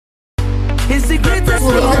It's the greatest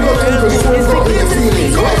feeling. It's the greatest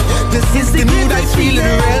feeling. This is the mood I feeling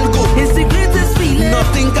real good. It's the greatest feeling.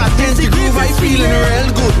 Nothing can change the groove I feeling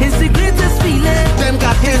real good. It's the greatest feeling. Them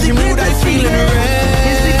can change the mood I feeling real.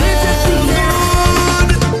 It's the greatest feeling.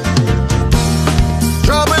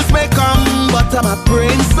 Troubles may come, but I'm a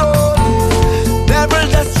praying soul. Devil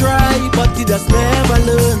just try, but he just never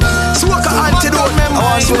learn. Soca Antidote. I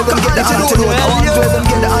want to them get the antidote. I want to them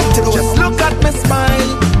get the antidote. Just look at me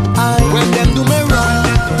smile. When them do me wrong,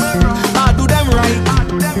 I do them right.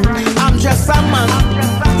 I'm just a man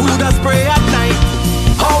who does pray at night.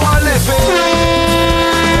 How I live it,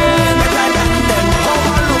 better than them. How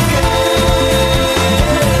I look it,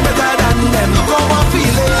 better than them. How I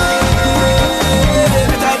feel it,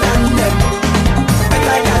 better than them.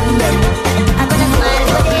 Better than them. I'm gonna smile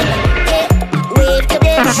today, wave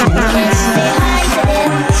today, say hi to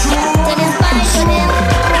them, then smile to them.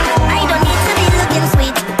 I don't need to be looking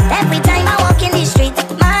sweet every time I walk in the street.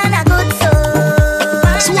 Man, a good soul.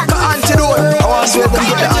 Soca Antidote. I want to them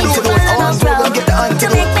get the antidote. I want to them get the To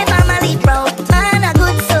antidote. make me family proud. Man, a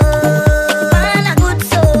good soul. Man, a good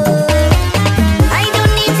soul. I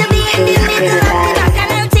don't need to be in the middle of the back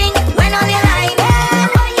and I'm think when all you lie,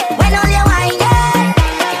 when all you whine.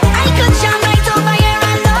 I could shine right over here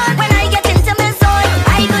alone. When I get into my soul,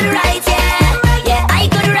 I could write, yeah, I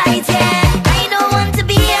could write, I don't want to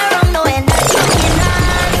be around no end.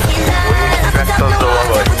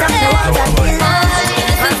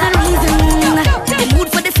 The mood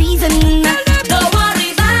for the season. Don't worry,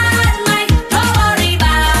 bad mind. Don't worry,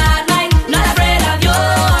 bad mind. Not afraid of your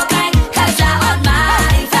kind, 'cause you're on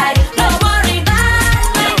my side. Don't worry, bad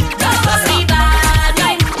mind. Don't worry, bad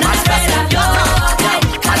mind. Not afraid of your kind,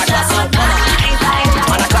 'cause you're on my side.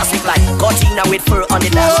 On a classic like Cortina with fur on the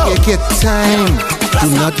dash. Take your time. Do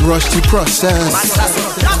not rush the process. Man classic,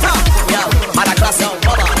 yeah. Man a classic,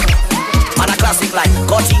 come on. Man a classic like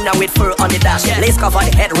Cortina with fur on the dash. Lace cover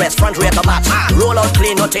the headrest, front rear to match. Roll out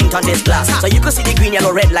clean, no taint on this glass. So you can see the green,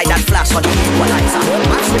 yellow, red like that flash on the equalizer.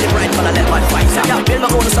 Match with the bright color, left and visor. Yeah, build my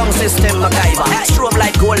own sound system, MacGyver. Strobe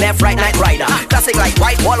like gold, left, right, night rider. Classic like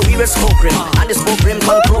white wall, we will smoke rim. And the smoke rim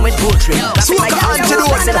come chrome with gold trim. Soca Antidote.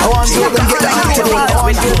 I want to them get the antidote. I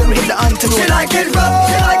want to them get the antidote. She like it rough,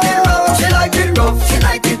 she like it rough, she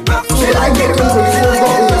like it rough, she like it rough, she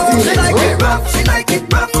like it rough, she like it rough, she like it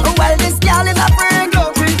rough. Well, this girl is a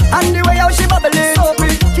freak, and the way how she bubble it,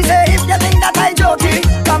 she say if you think that I joking,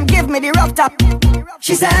 come give me the rough top.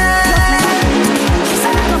 She said,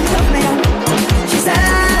 come love me, she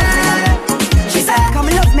said, come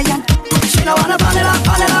love me, she don't wanna pan it up,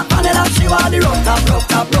 pan it up, pan it up. She want the rough top, rough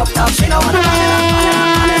top, rough top. She don't wanna pan it up, pan it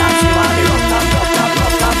up, pan it up. She want the rough top, rough top,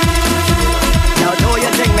 rough top. Now do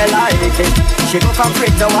you think me like it? She go from free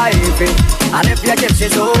to wifey, and if you give she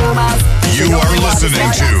so much. You are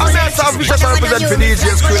listening to I'm not some vicious represent for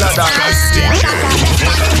DJs, cool and that.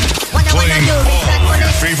 playing all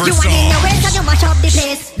your favorite You want in your waist and you mash up the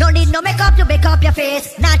place. No need no makeup, you make up your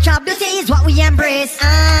face. Natural beauty is what we embrace.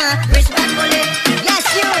 Respectfully, yes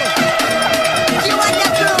you. You and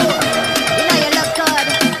your crew. You know you look good.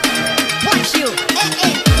 Watch you.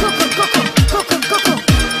 Cuckoo, cuckoo, cuckoo, cuckoo.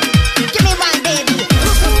 Give me one, baby.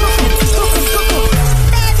 Cuckoo, cuckoo, cuckoo, cuckoo.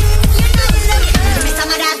 Baby, you know you look good. Give me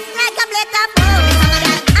some of that. Like a plate of food. Give me some of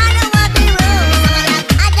that. I don't want the room. Give me some of that.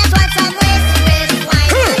 I just want some waist wine.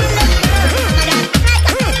 You look good. Give me some of that. Like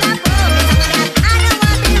a plate of food. Give me some of that. I don't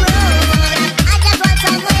want the room. Give me some of that. I just want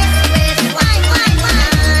some waist wine.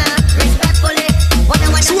 Respectfully, what I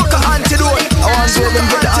want to do.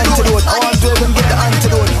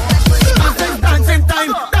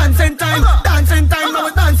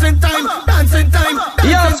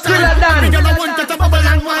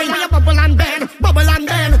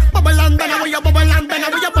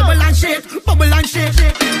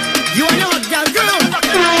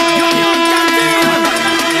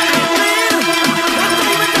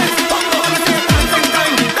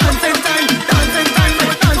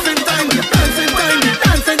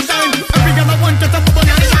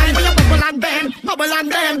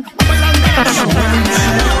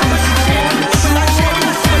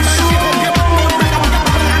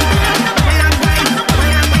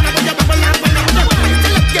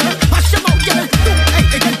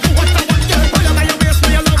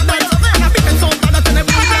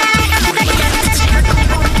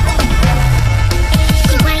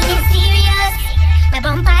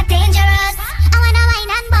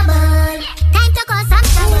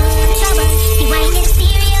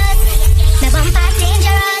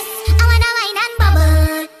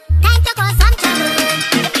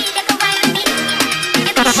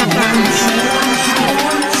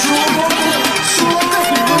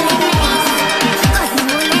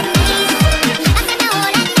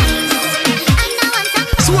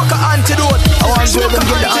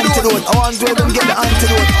 want to them get the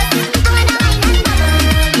antidote.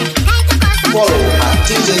 Follow at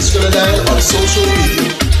DJ Scribbledine on social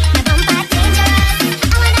media.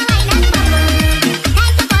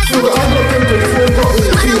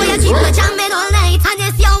 Jamming all night, and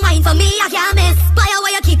it's your wine for me, I can't miss. Boy,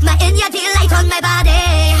 why you keep my in your tail light on my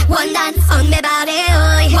body? One dance on my body,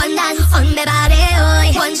 oi. One dance on my body,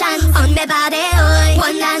 oi. One dance on my body, oi.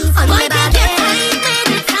 One dance on my body.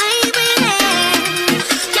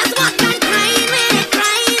 Just walk and grind with it,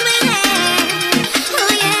 grind with it.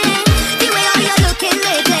 Oh yeah, the way how you looking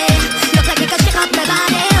lately, look like you could shake up my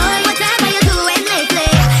body, oi. Whatever you doing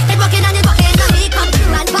lately, it's walking and me come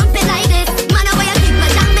through and bump it like this. Man, why you keep my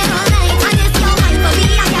jamming all night, and it's your wine for me,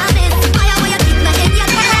 I can't miss. Why you keep my in your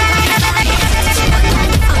tail light?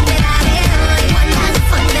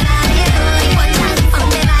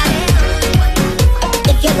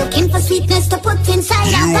 Looking for sweetness to put inside.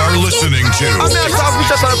 You are listening to playing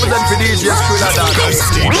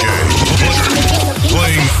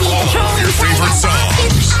all your favorite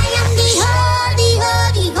songs. I am the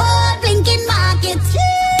blinking market.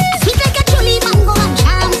 Sweet like a truly mango and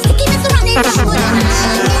jam. Stickiness running down with a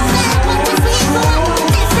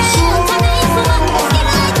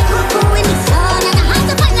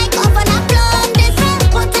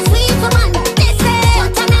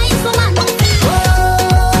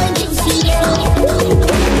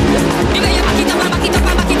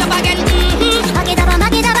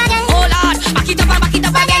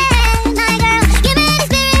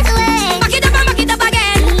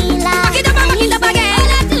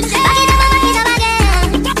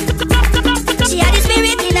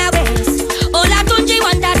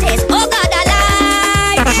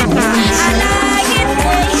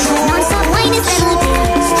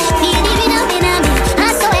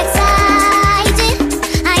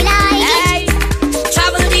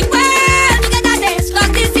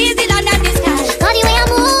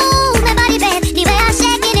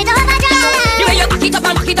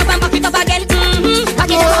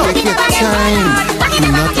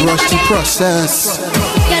process.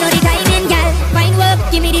 You know the timing, gal. Fine work,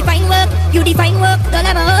 give me the fine work. You define work, don't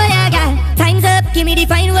have a whole yeah, gal. Time's up, give me the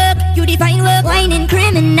fine work. You define work, whining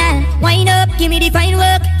criminal. Wind up, give me the fine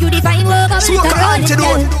work. You define work. Soca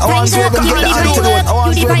Antidote. I want to them get the antidote. I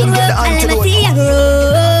want to them get the antidote. Let me see ya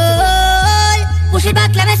roll. Push it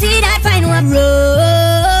back, let me see that fine work roll.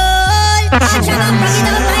 Shut up, rock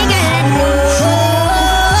it up, my girl, and roll.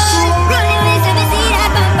 Roll your waist, let me see that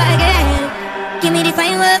bumper, girl. Give me the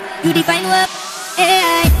fine work, you the fine work.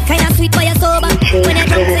 Hey, kinda sweet but you're sober. When you're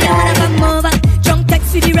drunk, say you wanna come over. Drunk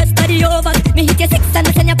text with the rest of the over. Me hit your six and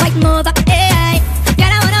I send you fighting over. Hey,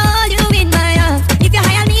 girl, I wanna hold you in my arms. If you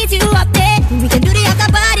high, I'll meet you up there. We can do the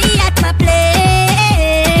after party at my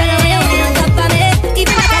place. Girl, I wanna hold on top of me.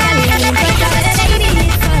 Even if I can't leave in front of me, baby,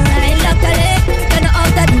 it's alright, luckily. You know how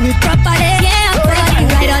to do it properly. Yeah, I'm party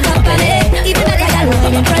right on top of me. Even if I can't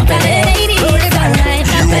leave in front of me, baby, it's alright,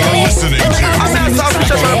 luckily. You are listening to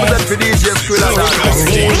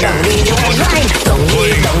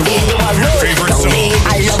favorite song.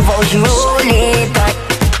 I love how she roll it.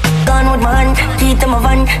 Gone with man, keep them a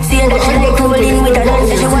van. See that she like rolling with a gun.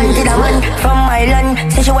 Say she wanted a man from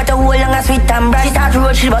Ireland. Say she want a whole long and sweet and bright. She start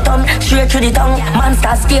road, she bottom, straight through the tongue. Man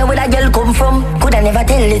start scare where a girl come from. Coulda never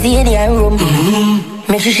tell the Indian room.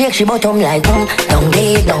 Make she shake, she bottom like down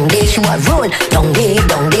there, she want roll. Down there,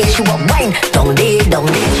 she want wine. Down there, she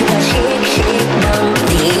want shake,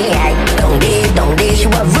 down there, she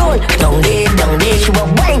want roll. Down there, she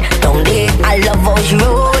want wine. Down there, I love how she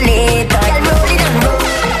roll it. Girl, roll it and roll.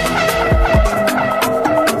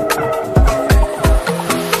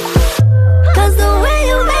 Cause the way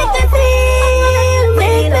you make me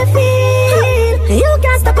feel. You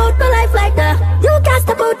can't stop out my life like that. You can't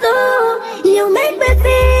stop out, no. You make me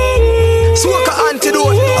feel. Soca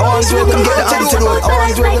Antidote. I want to them get the antidote. I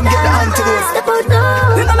want to them get the antidote. Step out, no.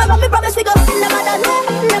 Remember what we promised we go. Never done it,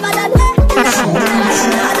 never done it.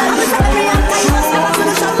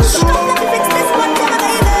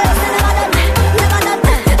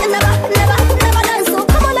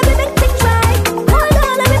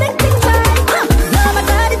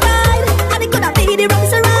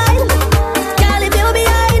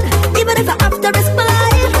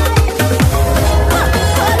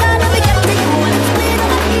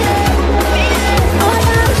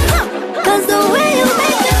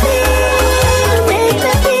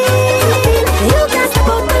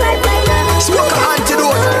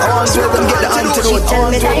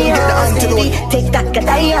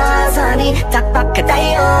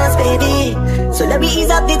 Baby, so let me ease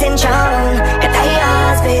up the tension.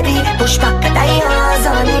 Katayas, baby, push back katayas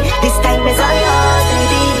on me. This time is all yours,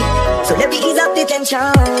 baby. So let me ease up the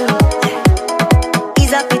tension.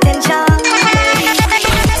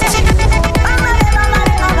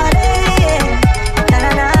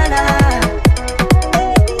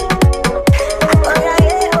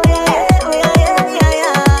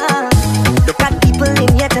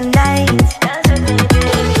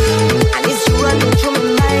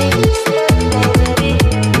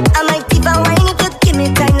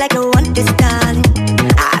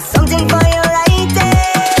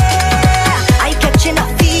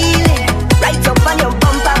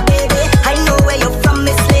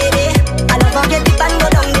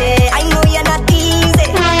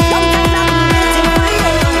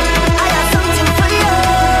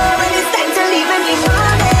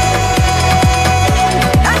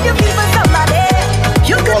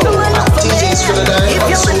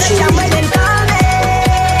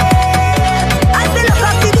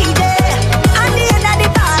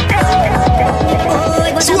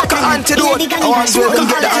 want to them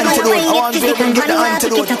get the antidote. I want to them get the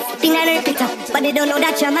antidote. But they don't know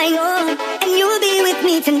that you're my own, and you'll be with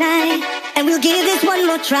me tonight. And we'll give this one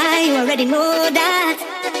more try. You already know that.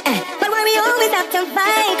 But when we always have to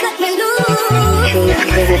fight, cut me loose.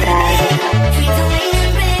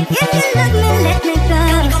 If you love me, let me go.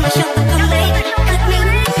 Come on, show me, cut me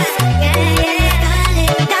loose. Yeah,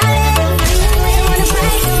 darling. You wanna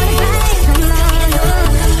fight, come on,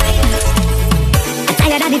 I'm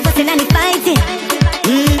tired of the fussing and the fighting.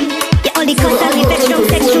 Yeah, all the cuss and the vex from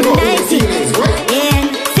sex through the night. Yeah,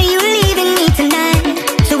 say you leaving me tonight,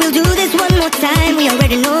 so we'll do this one more time. We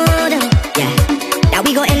already know them. Yeah, now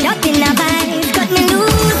we go end up in our vibes. Cut me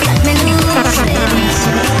loose, cut me loose.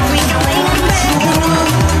 We going on red.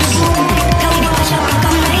 Now we go shop and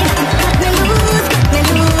come right. Cut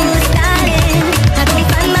me loose, darling. How do we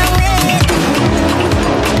find my way?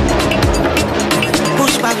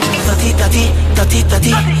 Push back, dirty, dirty, dirty,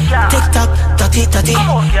 dirty. Tick tock, dirty, dirty.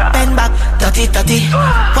 Bend back, dirty, dirty.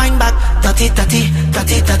 Wind back, dirty, dirty,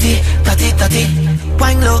 dirty, dirty, dirty, dirty.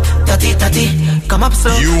 Wind low, dirty, dirty. Come up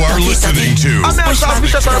slow. You are listening to Push back,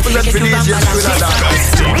 dirty, dirty.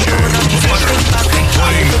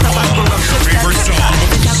 playing your favorite song.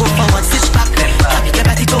 Go forward, switch back. Your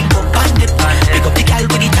body jump up and dip. Pick up the gal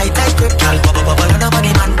with the tight grip. Gal bubble bubble on a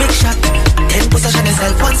money man, big shot. Then position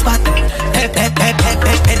yourself one spot. Pep pep pep pep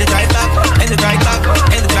pep. And the drive back, and the drive back,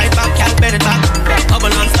 and the drive back. Gal bend it back. Bubble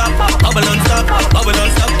non stop, bubble non stop, bubble non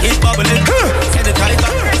stop. Keep bubbling. Send the drive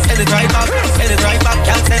back, send the drive back, send the drive back.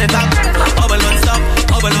 Gal send it back. Bubble non stop,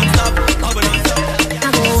 bubble non stop, bubble non stop. I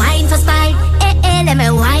go wine for spite, let me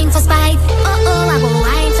wine for spite. I go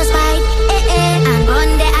wine for spite, and run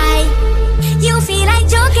the eye. You feel like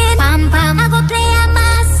joking, pam pam. I go play a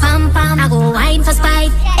mass, pam pam. I go wine for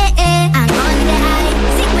spite, and run the eye.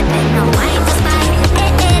 Sing with them, no wine for spite,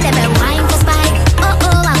 let me wine for spite. I go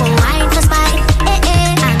wine for spite,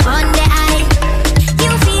 and run the eye.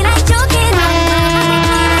 You feel like joking, pam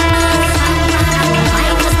pam. I go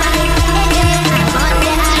wine for spite, and run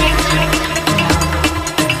the eye.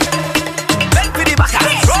 Bend for the back,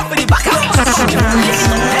 drop for the back. Take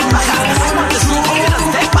back. I want to see how you just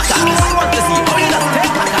take back. I want to see how you just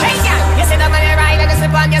take back. Hey, girl, you sit down on your ride and you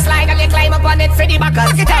slip on your slide and you climb up on it for the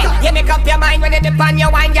backers. Hey, you make up your mind when you dip on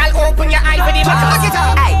your wine, girl. Open your eye for the backers.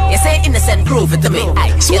 Hey, you say innocent, prove it to me.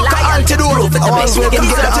 Hey, you Soca lie, Antidote. prove it to I me. want to them You get the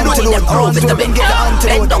deserve to know antidote. it, prove it to me.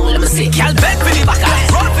 Bend down, let me see. Girl, bend for the back,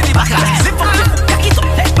 roll for the back. Slip up your foot, cock it up,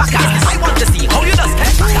 take back. I want to see how you just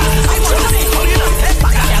take back. I want to see how you just take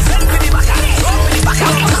back. Bend for the back, roll for the back.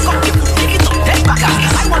 Cock up your foot, pick it up, take back.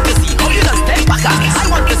 I want to see how you just take back. I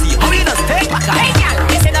want to see how you just take back. Hey, girl,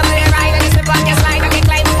 you sit down on your ride and you slip on your slide and you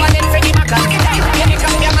climb up on it for the backers. Hey, you make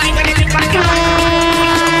up your mind when you dip on your wine.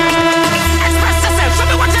 Express yourself, show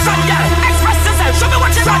me what you got, girl. Express yourself, show me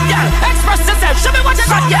what you got, girl. Express yourself, show me what you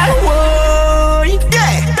got, girl.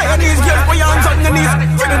 Yeah, these girls put your hands on your knees.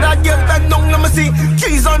 Feel that girl that down, let me see.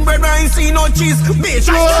 Cheese on bread, I ain't see no cheese. Bitch,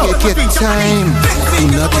 Take your time, do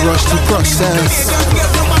not rush the process.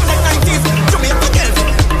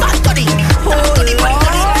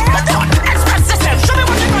 Express yourself, show me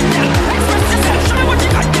what you got, girl. Express yourself, show me what you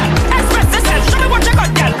got, girl. Express yourself, show me what you got,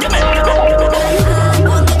 girl. Give me.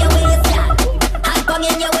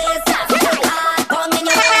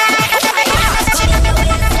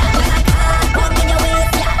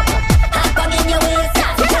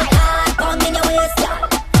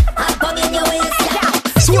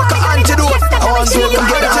 Soca Antidote. I want to them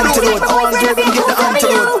get the antidote. I want to them get the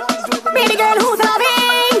antidote. Baby girl, who's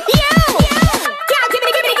loving you? Girl, give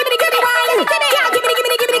me wine. Girl, give me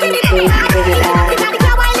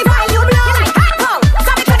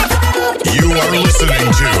You are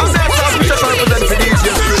listening to playing all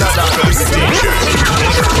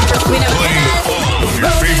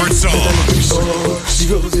your favorite songs. The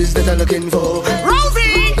roses that I'm looking for,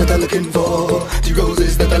 Rosie! that I'm looking for, the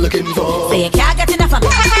roses that I'm looking for. So you can't get enough of me.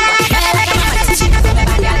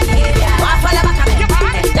 Walk all about me.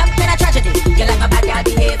 End up in a tragedy. You like my bad girl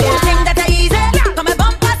behavior. You think that I easy? Come and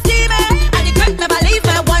bump past me. And you couldn't never leave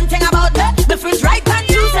me. One thing about me, the fruit's ripe and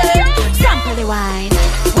juicy. Sample the wine.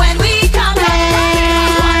 When we come in,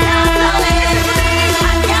 one out flowing.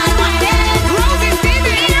 And can't wind it. Rosie's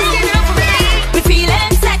baby, skin up for me. We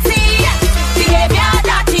feeling sexy. Behavior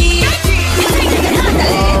dirty. You think you can handle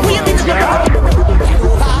it? We have been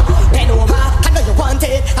Bend over, I know you want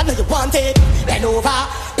it, I know you want it. Bend over, I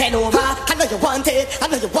know you want it, I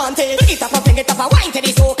know you want it. Bring it up and bring it up and wine to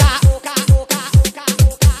the soca.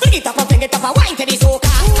 Bring it up and bring it up and wine to the soca.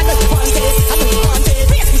 I know you want it, I know you want it.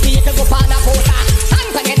 Race with you to go on a poster.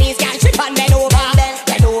 Hands on your knees, girl, trip and bend over.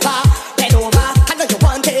 Bend over, I know you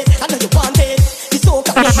want it, I know you want it. The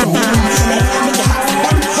soca.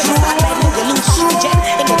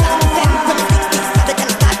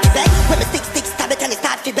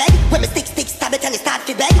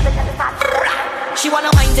 She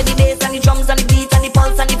wanna wind to the bass and the drums and the beats and the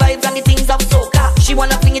pulse and the vibes and the things of soca. She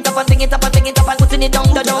wanna fling it up and fling it up and fling it up and putting it down,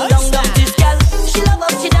 down, down, down. This girl, she love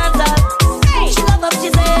up, she dance up. She love up,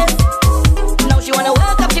 she says. Now she wanna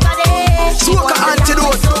work up she body. Soca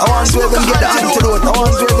Antidote. I want to even get the antidote. I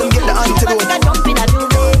want to even get the antidote.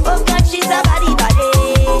 Oh God, she's a body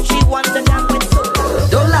body. She wants to dance with soca.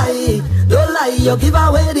 Don't lie, you give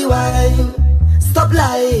away the wine. Stop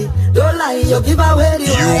lie, don't lie, you give away the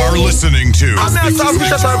wine. You are listening to I'm not sorry,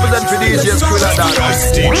 just represent for DJ Skrilla Dan.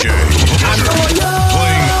 DJ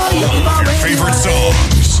playing all of your favorite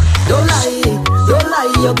songs. Don't lie,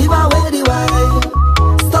 you give away the wine.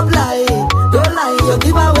 Stop lie, don't lie, you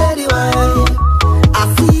give away the wine. I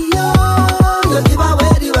see you give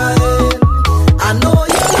away the wine. I know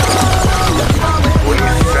you give away the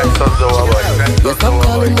wine. You stop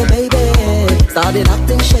calling me baby, started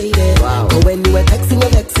acting shady. Wow. But when you were texting, you're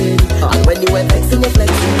vexing. And when you were vexing, you're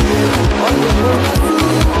flexing. On your own,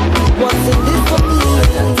 what's in this for me?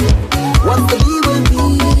 What's the be will be?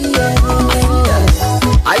 Yeah.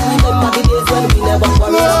 I remember the days when we never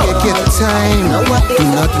worried. Take your time, do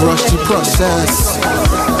not rush the process.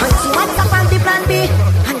 And she WhatsApp on the plan B,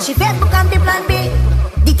 and she Facebook on the plan B,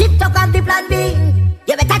 the TikTok on the plan B.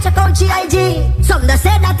 You better check out GIG. Some they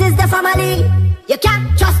say that is the family. You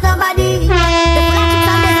can't trust nobody. The full of chicks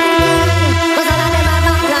and the 'cause all of them have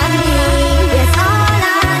a plan B. Yes, all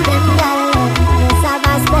of them girls have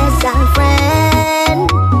a special friend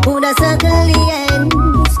who does circle the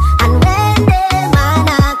ends. And when they man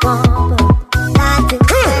a come, that is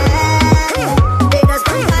when they just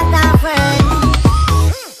bring out their friend.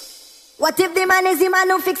 What if the man is the man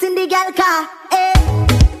who fixing the girl car? Eh?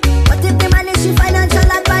 What if the man is she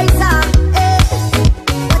financial advisor? Eh?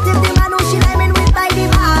 What if the man who she liming with by the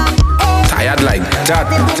bar? Eh? Tired like that.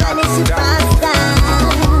 What if the man is she pastor?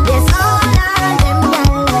 Yes, all of them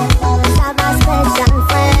girls have a special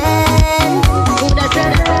friend who does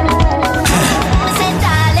say,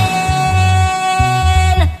 darling,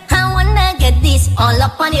 I wanna get this all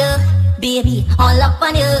up on you, baby, all up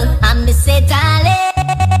on you. I'm the say, darling,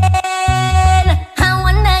 I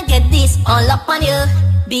wanna get this all up on you,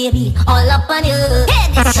 baby, all up on you. Hey,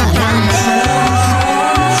 this darling,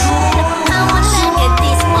 I wanna get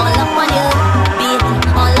this all up on you, baby,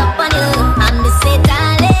 all up on you. I'm the say,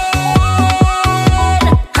 darling,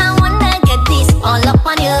 I wanna get this all up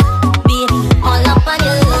on you, baby, all up on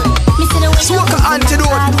you. Missing the way you Soca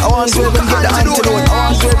Antidote. I want to even get the antidote. I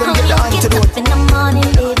want to even get the antidote. in the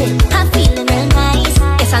morning, baby, I'm feeling real nice.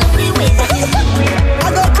 Yes, I'll be with you. I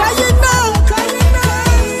go crying now.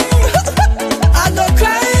 I go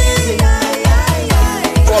crying.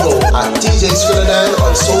 Follow at DJ Skrilla Dan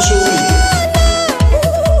on social media.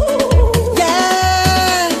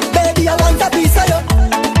 Yeah, baby, I want a piece of you.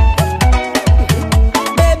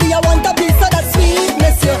 Baby, I want a piece of that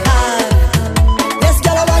sweetness you have. Yes,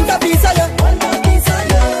 girl, I want a piece of you.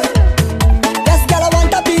 Yes, girl, I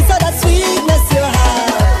want a piece of that sweetness you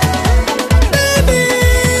have. Baby,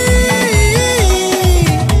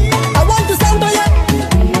 I want to sample you.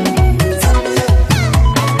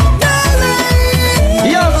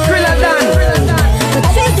 Yo, Skrilla Dan.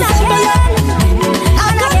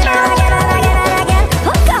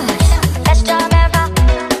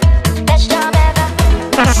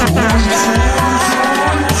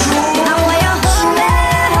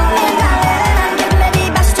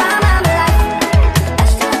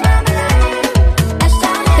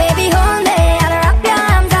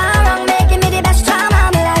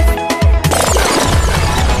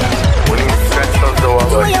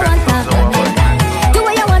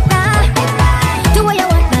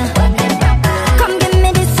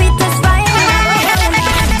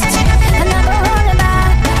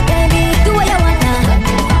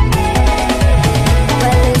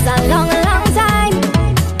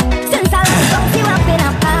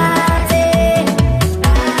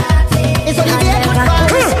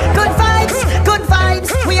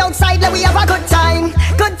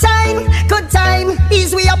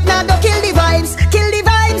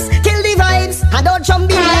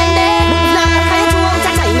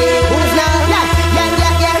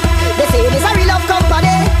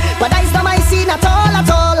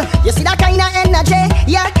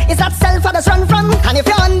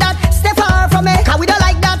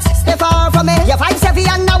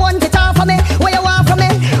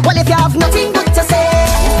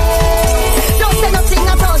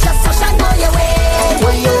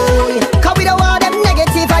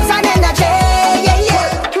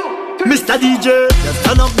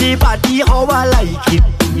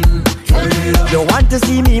 You want to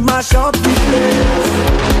see me mash up the place?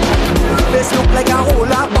 Face look like a whole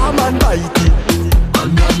lot bomb and bite it.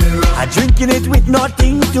 I drinking it with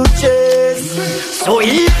nothing to chase. So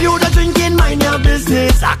if you the drinking, mind your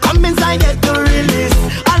business. I come inside, get the release.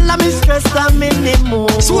 All of me stress, I'm in the mood.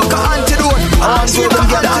 Soca Antidote. I want to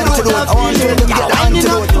get the antidote. I want to get the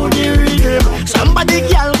antidote. Somebody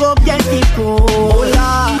girl go get it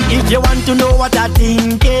cola. If you want to know what I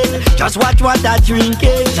thinking, just watch what I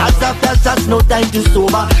drinking. Shots after shots, no time to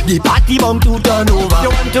sober. The party bound to turn over. You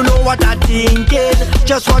want to know what I thinking,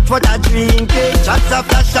 just watch what I drinking. Shots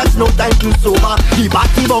after shots, no time to sober. The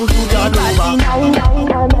party bound to turn over.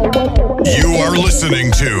 You are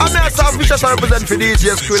listening to I'm not so vicious. I represent for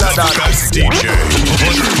DJ Skrilla the best DJ.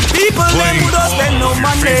 People them who don't spend no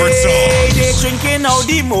money, they drinking out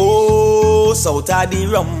the most out of the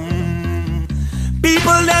rum.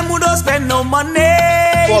 People them who don't spend no money,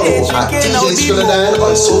 they Follow at drinking out DJ the Skrilla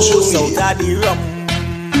on social most media. out of the rum.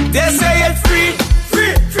 They say it's free,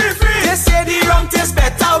 free, free, free. They say the rum tastes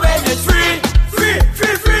better when it's free, free,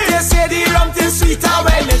 free, free. They say the rum tastes sweeter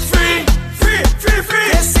when it's free, free, free, free.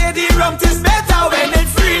 They say the rum tastes better when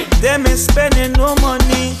it's free. Them is spending no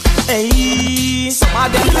money. Hey, some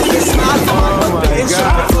of them like a smart man, but paying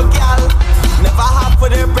sugar for gal. Never have for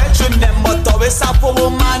their brethren, them but always have for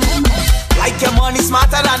woman. Like your money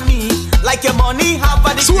smarter than me, like your money have a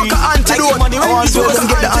degree. Soca Antidote. Like I want to them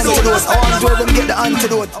get the antidote. I want to them get the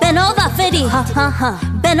antidote. Bend over, Fiddy, ha ha ha.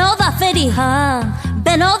 Bend over, Fiddy, ha.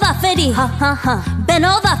 Bend over, Fiddy, ha ha ha. Bend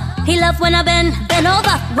over. He love when I bend. Bend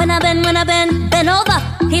over, when I bend, when I bend. Bend over.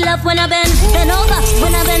 He love when I bend. Bend over,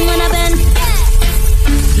 when I bend, when I bend.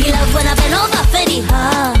 He love when I bend over, Fiddy,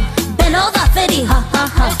 ha. Bend over, Fiddy, ha ha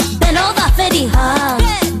ha. Bend over, Fiddy, ha.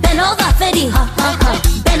 Bend over, Fiddy, ha ha ha.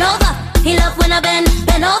 Bend over. He love when I bend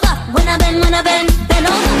over, when I bend, when I bend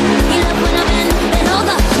over. He love when I bend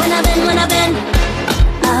over, when I bend, when I bend.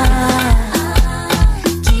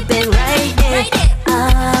 Keep it right there.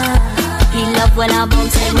 He love when I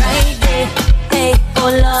bounce it right there. Hey, oh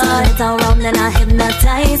Lord, it's all wrong, then I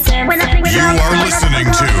hypnotize him. You are listening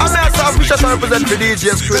to I'm not so vicious. I represent for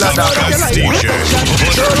DJ Skrilla. the best DJ.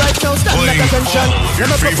 So right now, stand Playing at attention. all your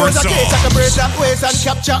Let me favorite propose a case. I can songs. break that waist and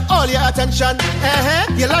capture all your attention.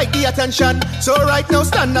 You like the attention. So right now,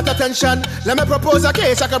 stand at attention. Let me propose a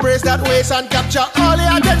case. I can brace that waist and capture all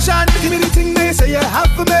your attention. Give me the thing they say you have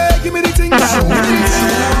for me. Give me the thing, girl. Give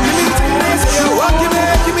me the thing they say you want. Give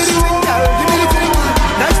me the thing, girl. Give me the thing.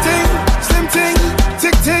 Nice thing, slim thing,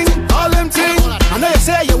 thick thing, all them thing. I know you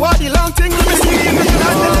say you want the long thing. Let me see if you can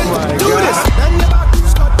handle it. Do this. Bend your back,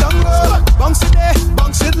 squat down low. Bounce it there,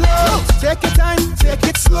 bounce it low. Take your time, take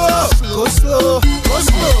it slow. Go slow, go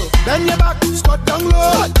slow. Bend your back, squat down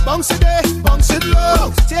low. Bounce it there, bounce it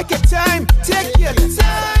low. Take your time, take your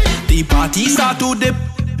time. The party start to dip.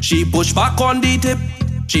 She push back on the tip.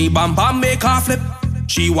 She bam bam make her flip.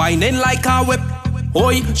 She whining like a whip.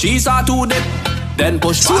 Oi, she start to dip. Then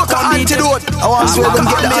push back Soca on the tip. Antidote. I want to them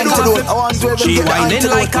get the antidote. I want to them She get the whining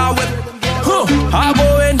antidote. like a whip. I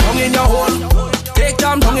going tongue in your hole. Take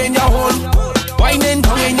time tongue in your hole. Whining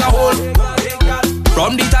tongue in your hole.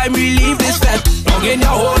 From the time we leave this fed, tongue in your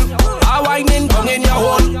hole. I whining tongue in your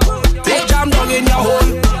hole. Take jam tongue in your hole.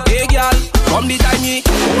 Hey girl, from the time you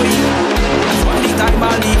from the time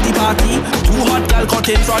I leave the party, two hot girl cut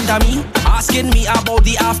in front of me, asking me about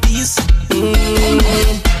the afties.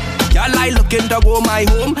 Y'all I looking to go my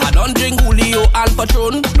home. I don't drink Julio and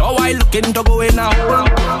Patron. Now I looking to go in a hole.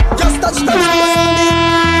 Just touch the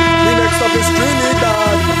The next up is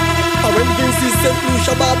Trinidad. I went to see St.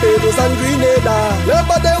 Lucia, Barbados and Grenada.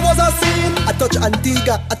 Remember there was a scene. I touch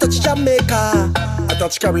Antigua, I touch Jamaica, I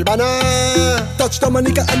touch Caribana, touch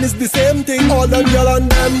Dominica, and it's the same thing. All them y'all and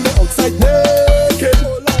them, they outside naked.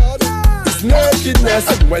 It's nakedness,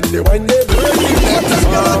 and when they whine, they break it.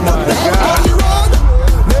 Oh my God.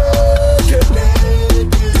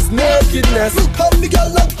 Nakedness. Look how the girl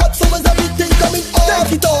look hot, so is everything coming off.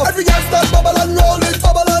 Take it off. Every girl start bubble and roll it,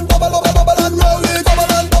 bubble and bubble, bubble and roll it,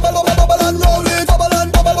 bubble and bubble, bubble and roll it, bubble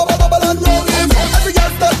and bubble, bubble and roll it. Every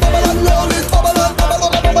girl start bubble and roll it, bubble and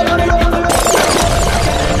bubble, bubble and roll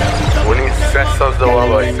it. We need sensors the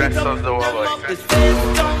wobble, sensors the wobble. It's face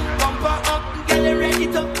down, bumper up, get it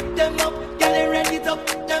ready to them up, get it ready to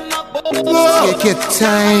them up. Take your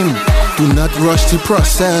time, do not rush the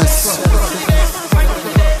process.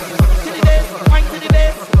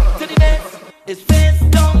 It's face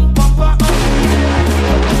down, bumper up.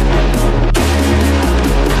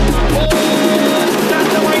 That's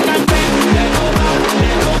the way that bend. Let over.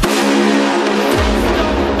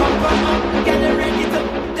 Bumper up, get it ready to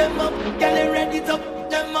them up, get it ready to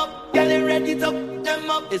them up, get it ready to them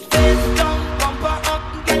up. It's face down, bumper up,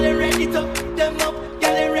 get it ready to them up,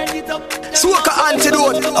 get it ready to. Soca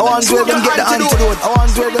Antidote. I want to them get the antidote. I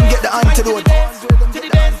want to them get the antidote.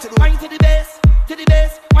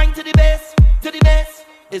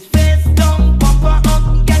 It's face down, bumper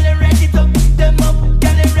up, get it ready to pick them up,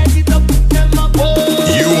 get it ready to pick them up. You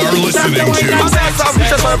are listening to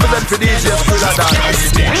DJ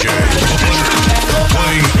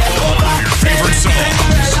playing all of your favorite songs.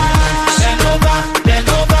 Bend over, bend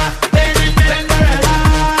over, bend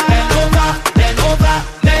over, bend over,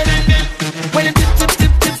 when it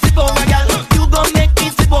tip over, girl, you gon' make me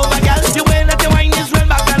tip over, girl. You way that your wine is well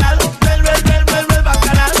bacchanal, well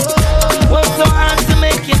bacchanal. Work so hard to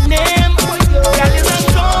make your name, girl is a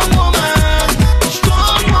strong woman,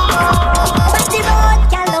 strong woman. Bend the road,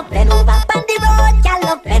 girl, bend over, bend the road,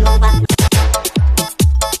 girl, bend over.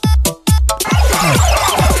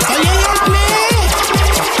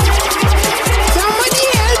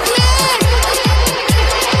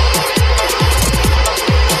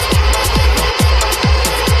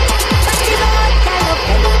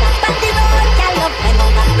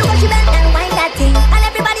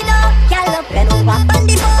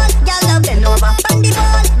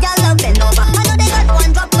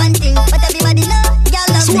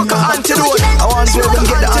 Soca Antidote. I want to even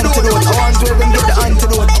get the antidote. I want to even get the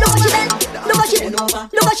antidote. Look what she bend,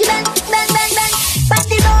 look what she bend, bend, bend, bend. Bend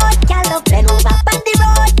the road, girl, bend over. Bend the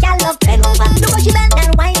road, girl, bend over. Look what she bend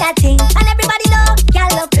and wind that thing, and everybody know,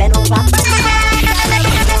 girl, bend over. Bend the road,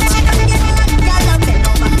 girl, bend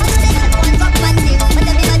over. One drop, one thing, but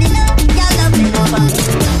everybody know, girl, bend over.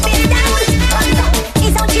 Bend down, bend up.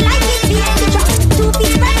 It's how she like it, behind the truck. 2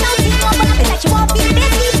 feet spread out, thing open up, it's like she won't be the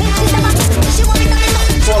best. She won't be the best.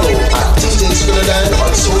 Follow at DJ Squillerdan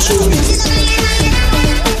on social media.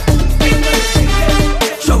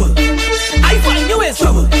 Trouble. I find you in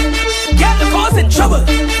trouble. Get the cause in trouble.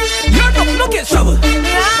 You're not looking trouble.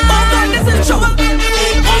 Oh God, this is trouble. Oh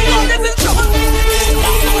God, this is trouble.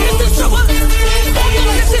 Oh God, this is trouble. Oh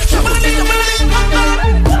God, this is trouble.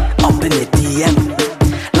 Up in the DM,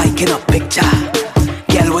 liking a picture.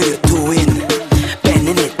 Girl, what you doing?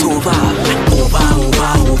 Bending it over. Over, over,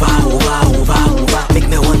 over, over, over, over. Make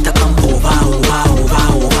me want to come over, over, over,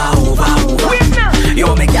 over, over, over. Yo,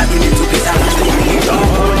 make that give me 2 pieces of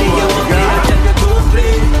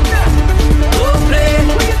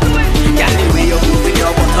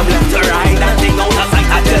left to right and thing out of sight,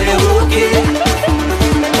 I tell you, okay,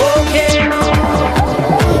 okay.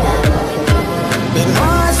 Been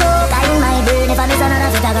more so, got in my brain. If I miss another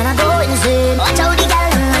fit, I'm gonna go insane. Watch out the girl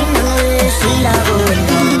and mind the way she love going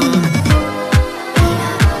on.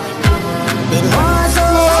 Been more so,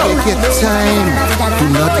 Take your time, do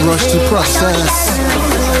not rush the process.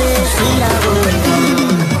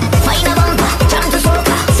 Find a bumper, jump to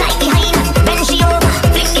soca, side behind, bend she over,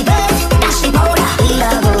 flick the bird, dash the powder.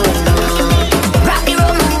 Rock the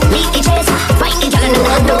room, meet the chaser, find the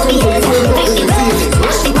juggernaut, don't be here. Flick the bird,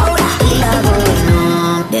 dash the powder.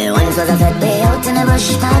 There once was a fat day out in the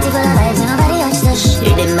bush, party full of vibes and nobody else touch.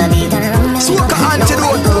 Rhythm my beat and rum. Soca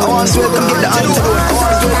Antidote. I want to even get the antidote. I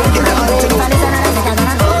want to even get the antidote.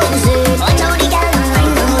 Watch out the girl and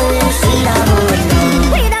mind the way she love going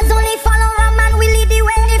on. We that's only follow rum and we lead the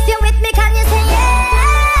way. If you're with me, can you say yeah?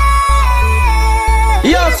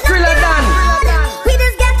 Yo, Squillerdan. We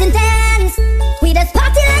just get intense. We just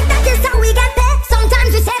party like that is how we get there.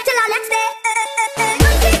 Sometimes we stay till our next day.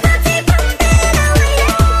 Party, party, pumping away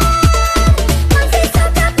there. Party,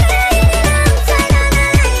 soca playing outside on the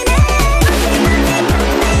line there. Party, party, pumping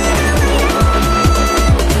away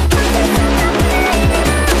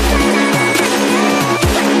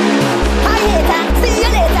there. See you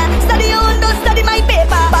later. Study your own, don't study my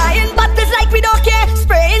paper. Buying bottles like we don't care.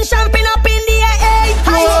 Spraying champagne up in the air.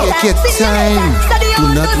 Take your time, do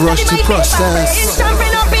not rush the process.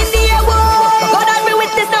 Jumping up in the air, whoa. God has been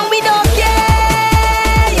with this and we don't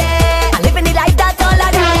care, yeah. I'm living the life that's all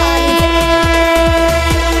I want.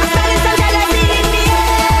 I'm spending some jealousy in the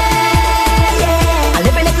air, yeah. I'm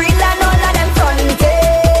living the green land, all of them fronted.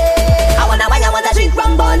 I wanna wine, I wanna drink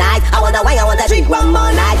rum all night. I wanna wine, I wanna drink rum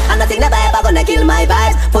all night. And nothing never ever gonna kill my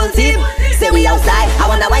vibes. Full tip, say we outside. I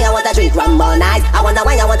wanna wine, I wanna drink rum all night. I wanna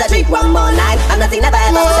wine, I wanna drink rum all night. And nothing never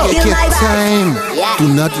ever gonna Take kill your my vibes. time, Yeah. do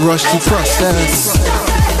not rush the process.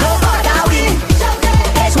 No bother we,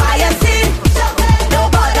 HYMC. No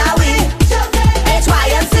bother we,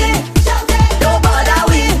 HYMC. No bother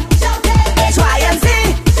we, HYMC.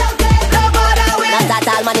 No bother we. Not that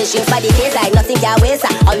all man is shaped by the case. Like nothing can waste.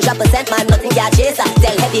 100% man, nothing can chase.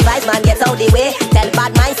 Tell heavy vibes man get out the way. Tell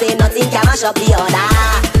bad mind say nothing can mash up the order.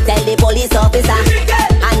 Tell the police officer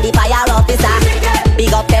and the fire officer.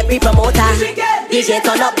 Big up every promoter. DJ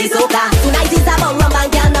turn up the soca. Tonight is about rum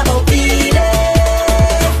and can about feeling.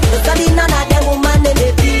 Don't study none of them woman in the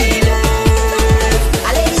feeling.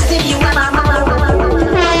 I ladies if you want my mama.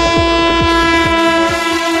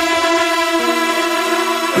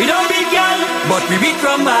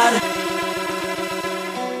 from bad.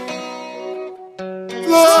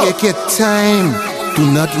 Take your time.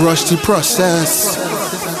 Do not rush the process.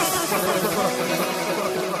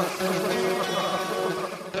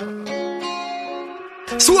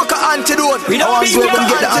 Soca Antidote. We don't beat from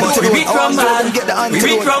get the antidote. we beat from bad. We beat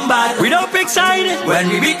antidote. from bad. We don't pick side when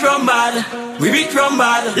we beat from bad. We beat from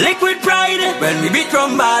bad. Liquid pride when we beat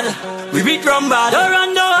from bad. We beat from bad. Don't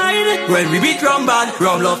run, don't hide when we beat from bad.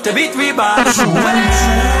 Rum love to beat we bad. This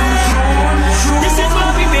is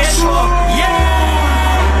what we made for. Yeah.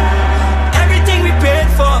 Everything we paid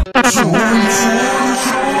for.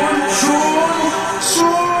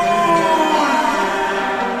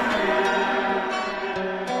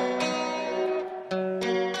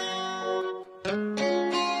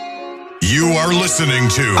 You are listening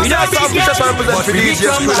to We don't beat from bad. We beat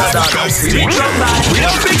from bad. We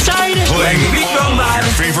don't pick side when we beat from bad.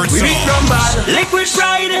 favorite We beat from songs. bad. Liquid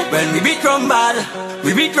pride when we beat from bad.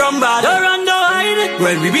 We beat from bad. Don't run, don't hide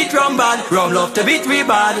when we beat from bad. Rum love to beat we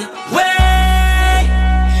bad. Way,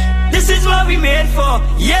 this is what we made for.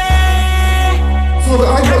 Yeah.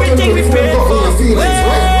 Everything we paid for.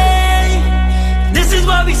 Way, this is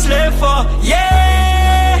what we slave for.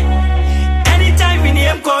 Yeah. Anytime we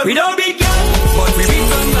name call, we don't beat gang, but we beat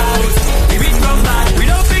from bad. We beat from bad. We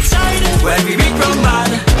don't pick side when we beat from bad.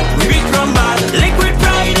 We beat from bad. Liquid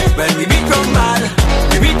pride when we beat from bad.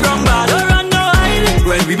 We beat from bad. Don't run, no hide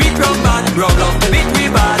when we beat from bad. Rum love to beat we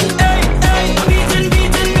bad. Hey, hey, I'm beating,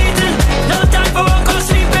 beating, beating. No time for walk or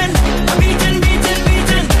sleeping. I'm beating, beating,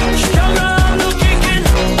 beating. Strong arm, no kicking.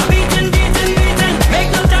 I'm beating, beating, beating.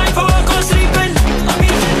 Make no time for walk or sleeping. I'm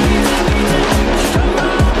beating, beating, beating.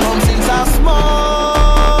 From since I'm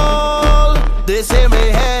small, they say me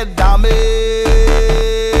head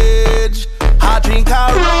damage. I drink a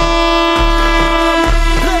rum.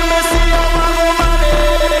 Let me see how I go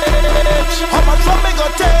manage. How much from me go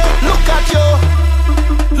take? Look at you,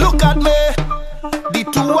 look at me. The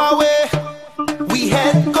two away, we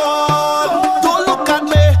head gone. Don't look at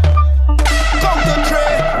me. Come to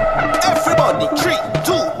tray. Everybody, 3,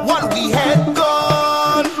 2, 1, we head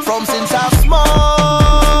gone. From since I'm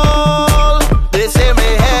small, they say me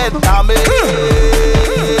head damage.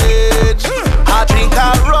 I drink a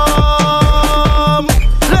rum.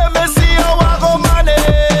 Let me see how I go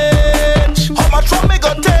manage. How much from me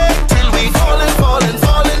go take till we falling, falling,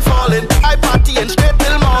 falling, falling. I party and straight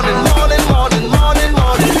till morning, morning, morning, morning,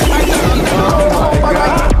 morning.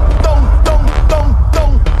 Dong, dong, dong,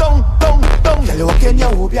 dong, dong, dong, dong. Girl, you walk in your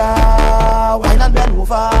hoop, yeah. Wine and bend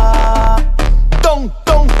over. Dong,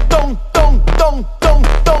 dong, dong, dong, dong, dong,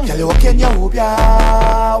 dong. Girl, you walk in your hoop,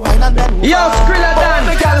 yeah. Wine and bend over. Yo, Skrilla Dan.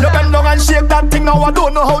 Me girl, you bend down and shake that thing. Now I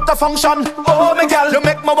don't know how to function. Oh, me girl, you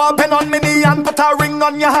make my weapon on me knee and put a ring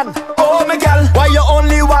on your hand. Oh, me girl, why you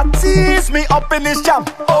only want tease me up in this jam?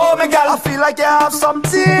 Oh, me girl, I feel like you have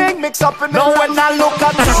something mixed up in. Now when I look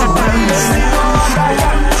at you,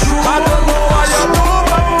 I don't know what you do,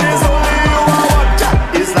 but there's only you I want.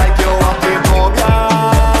 It's like you walk in home,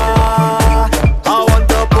 yeah. I want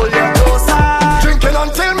to pull you closer. Drinking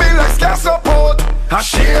until me legs get support. I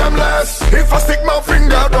shameless. If I stick my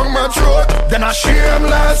finger down my throat, then I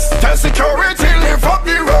shameless. Tell security lift up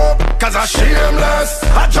the rope, cause I shameless.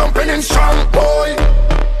 I jumping in strong, boy.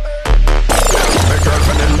 My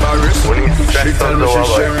girlfriend embarrassed. She tell me she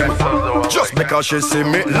shame. Just because she see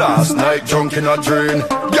me last night drunk in a drain.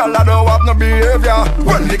 Girl, I don't have no behavior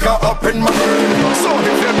when liquor up in my brain. So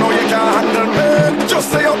if you know you can't handle me, just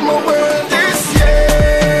stay out my way. This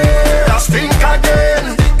year, I stink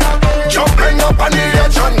again. Jumping up on the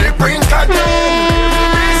edge on the brink again.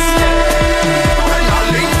 This year, when I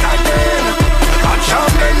link again, I'm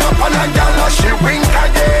jumping up on a gal and she wink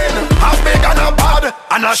again. I'm big and I'm bad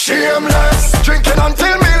and I'm shameless. Drinking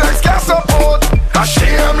until me legs get support. I'm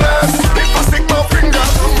shameless. If I stick my finger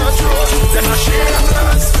through my throat, then I'm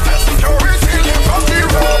shameless. Security live on the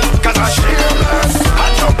road, cause I'm shameless.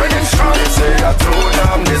 I'm jumping in strong. Say I told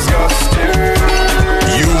I'm disgusting.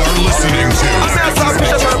 You are listening to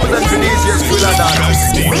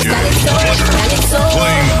playing all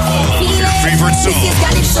your favorite songs.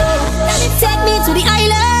 Take me to the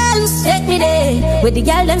islands, take me there. With the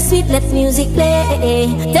girl them sweet, let music play.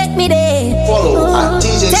 Take me there. Follow at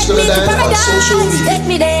DJ Take me to Skrilla on social paradise, media. take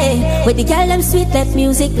me there. With the girl them sweet, let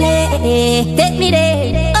music play. Take me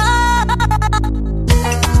there. Oh.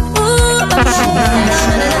 Ooh, na, na, na, na,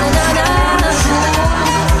 na, na.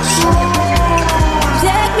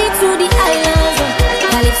 Take me to the islands,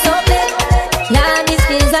 Calypso play. Now this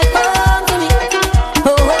feels like home to me,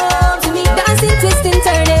 home to me. Dancing, twisting,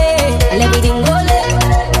 turning, everything go late.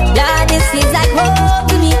 Now this feels like home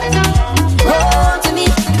to me, home to me.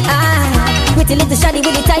 Ah, pretty little shawty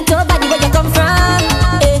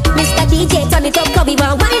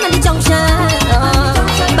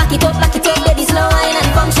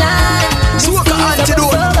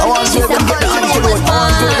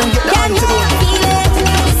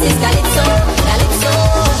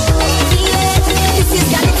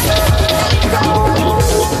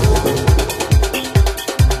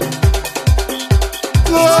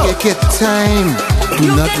time.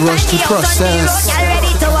 Do not rush the process. Get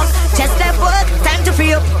ready to walk, just step up, time to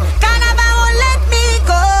free up. Carnival won't let me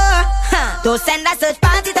go. Don't send a search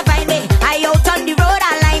party to find me. I out on the road,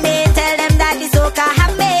 I line me. Tell them that the soca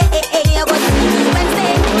have me. You go see me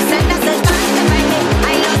Wednesday. Don't send a search party to find me.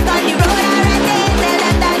 I out on the road already. Tell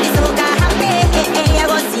them that the soca have me. You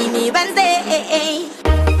go see me Wednesday.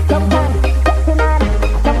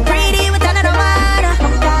 Pretty with another man.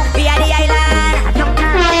 We are the island. Don't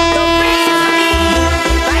pray for me.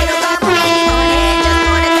 I don't come for me morning. Just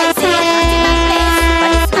know that I see it not in my place.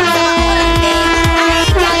 But it's not about all of me. I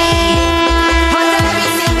can leave. Until every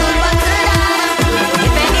single bottle down.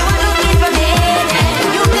 If anyone looking for me,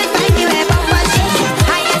 you can find me where I'm watching.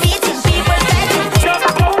 I am eating people's heads.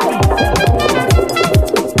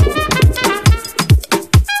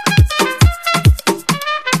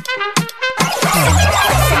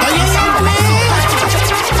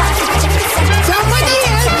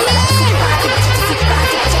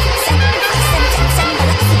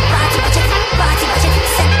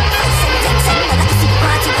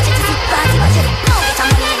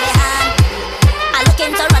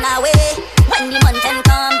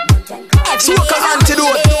 Soca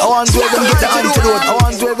Antidote. I want to them get the antidote. I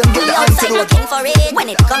want to them get the antidote. Looking for it when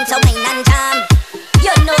it comes to wine and jam.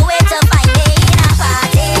 You know where to find me in a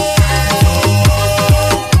party.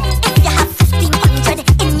 If you have 1,500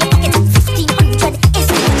 in your pocket, 1,500 is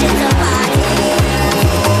the budget to party.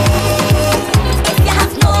 If you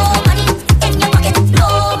have no money in your pocket, no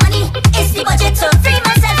money is the budget to free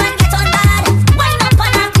myself and get on bad. Wine up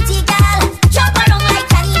on a pretty girl, jump around like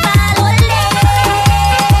carnival, ole.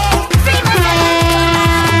 Free myself and get on bad.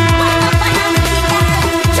 Wine up on a pretty girl,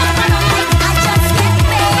 jump around like I just get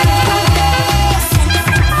paid.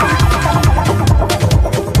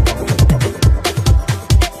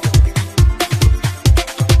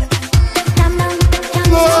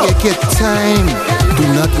 Take your time. Do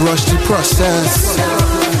not rush the process.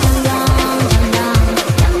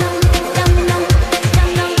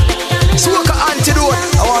 Soca Antidote.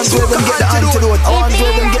 I want to them get the antidote. I want to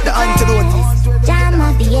them get the antidote. Jam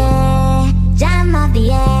of the year, jam of the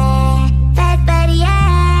year, fat body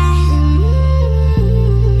yeah.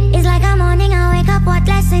 It's like a morning I wake up, what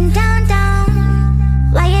lesson downtown?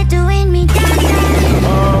 Why you doing me down?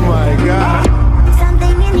 Oh my God.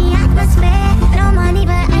 Something in the atmosphere, no money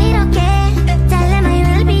but I don't care. Tell them I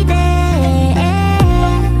will be there.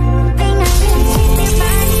 Think I will see me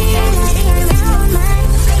man, everything around man.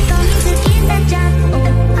 Come to keep the jam.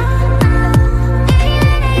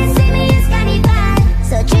 Everywhere you see me is carnival,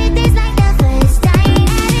 so treat this like the first time.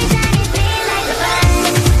 Every time it feel like a fun.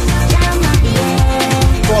 Jam of the year.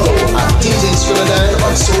 Follow at DJ Trinidad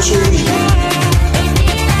on social media.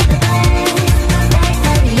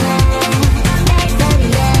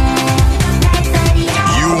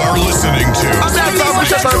 You are listening to best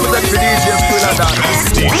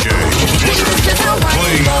DJ.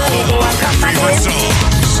 Playing all your favorite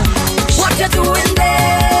songs. What you doing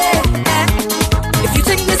there? If you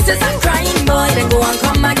think this is a crime, boy, then go and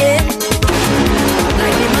come again.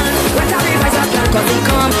 Like the man, what a revise a plan, cause he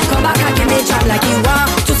come back and give me job like you want.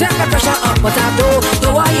 To set the pressure up, but I do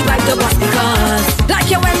why you bite the boss because like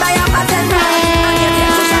you went by a pattern, and you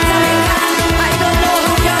take two shots and make it. I don't know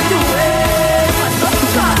how you're doing, but so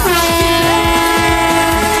far,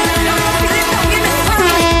 feel it down in the spine.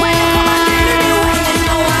 When you come and give me wine, it's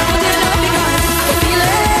no one but the love because I feel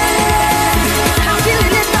it. I'm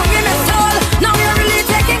feeling it down in my soul. Now you're really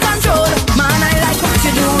taking control. Man, I like what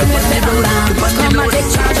you do with me bam bam. Come and take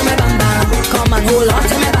charge of my bam bam. Come and hold on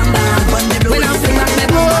to my bam bam. When I fling back my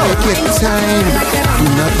bam bam. Take your time. Do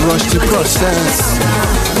not rush the process.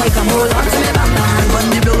 Why come hold on to my bam bam. On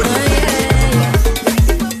the road,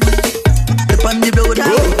 on the road,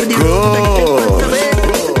 on the road.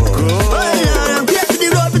 I'm here to the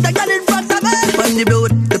road with a girl in front of me.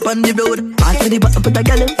 On the road, pass me the button, put a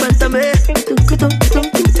girl in front of me.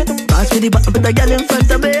 Pass me the button, put a girl in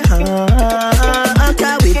front of me. I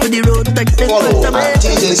can't wait for the road, take the front Follow of me. at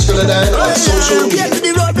DJ Trinidad on social I'm here media. to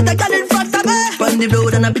the road with a girl in front of me. On the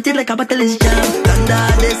road and I beat it like a bottle is jam. Thunder,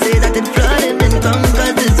 they say that it's flooding in tongue,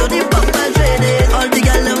 cause it's so the bumper traded. All the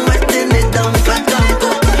girl I'm wetting it down, flat down.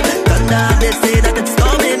 Thunder, they say that it's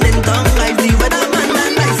storming in tongue. I see weatherman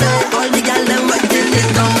and I say all the girl I'm wetting it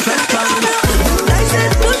down, flat down. I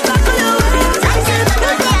said push back on your ways. I said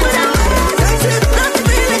push back on your ways. I said not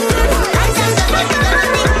feeling good. I said push back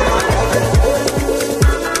on your ways.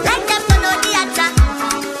 Like them to know the answer.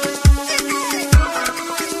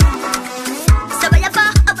 So where you far,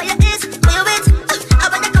 or where you is, where you with? I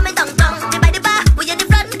wanna come in downtown. The by the bar, we in the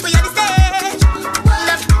front.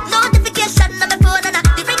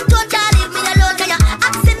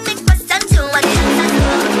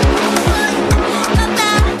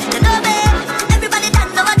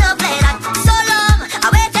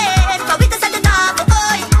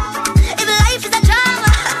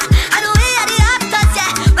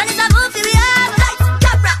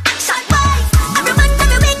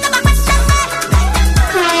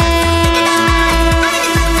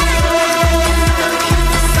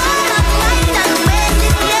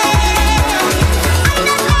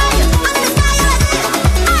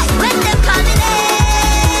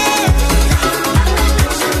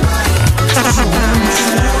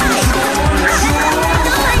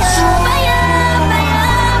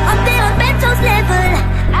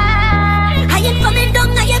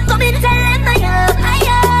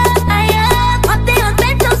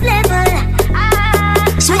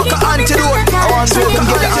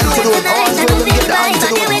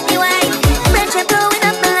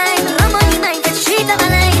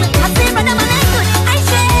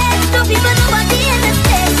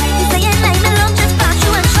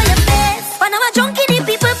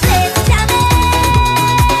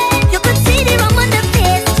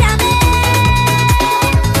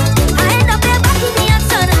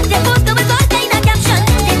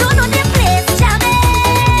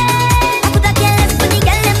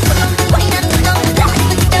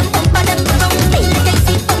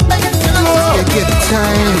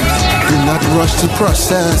 the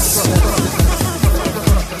process.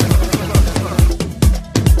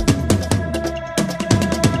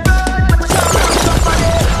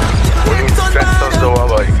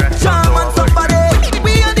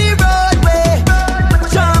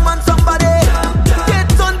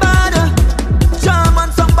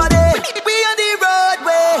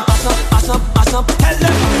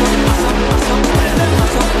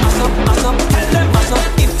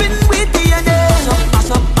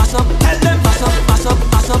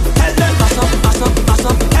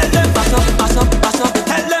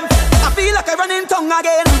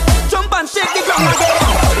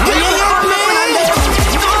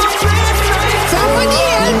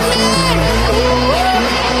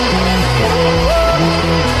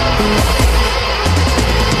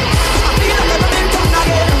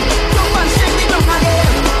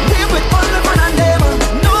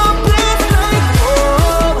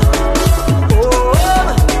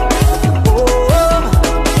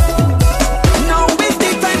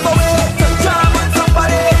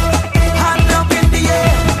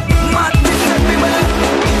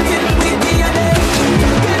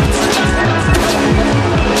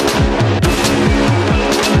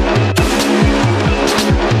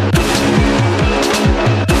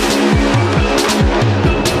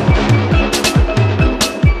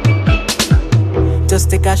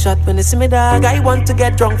 Shot when you see me dog. I want to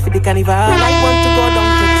get drunk for the carnival. I want to go down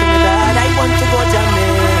to Trinidad. I want to go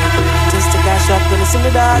jamming. Just take a shot when you see me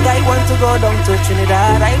dog. I want to go down to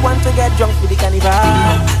Trinidad. I want to get drunk for the carnival.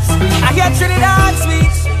 I hear Trinidad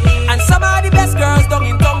sweet, and some of the best girls down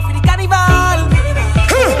in town for the carnival.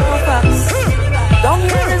 Down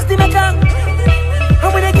here is the mecca, and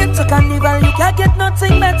when they get to carnival, you can't get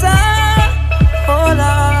nothing better. Oh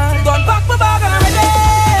Lord, don't pack my bag and I'm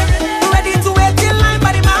ready to wait till line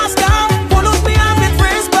by the mask down. Follow me on the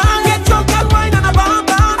first bang, get drunk and wine and a bam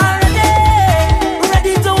bam.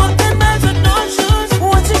 Ready to walk the miles with no shoes,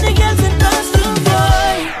 watching the girls in costume,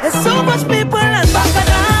 boy. There's so much people and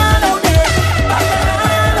bacchanal out there,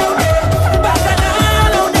 bacchanal out there,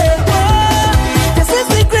 bacchanal out there, boy. This is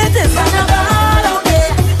the greatest carnival out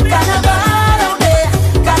there, carnival out there,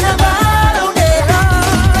 carnival out there.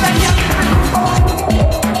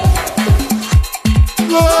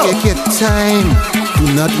 Take your time, do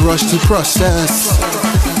not rush the process.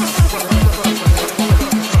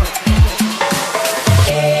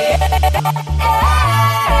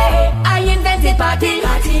 I invented party,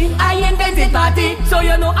 I invented party, so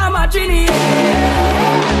you know I'm a genie.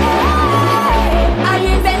 I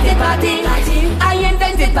invented party, I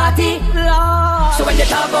invented party, Lord. So when you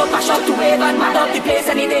talk about mash up to wave and mad up the place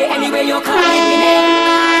any day, anyway you're calling me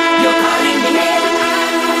name, you're calling me name.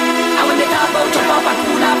 And when they talk about jump up and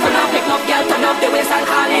cool up and up, make no girl turn up the waist and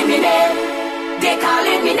calling me name, they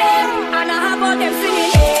calling me name, and I have all them singing.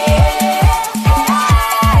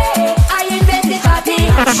 I invented party,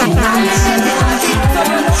 I invented party, so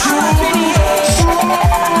you know I'm a genie.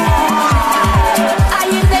 I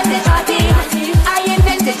invented party, I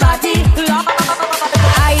invented party, Lord.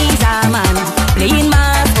 I's a man, playing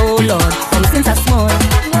mass, oh Lord, from since I small.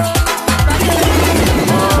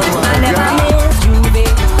 I never miss Tuesday,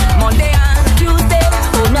 Monday and Tuesday,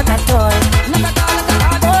 oh not at all,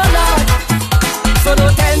 oh Lord. So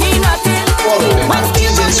don't tell me nothing. Follow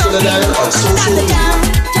DJ Trinidad on social media.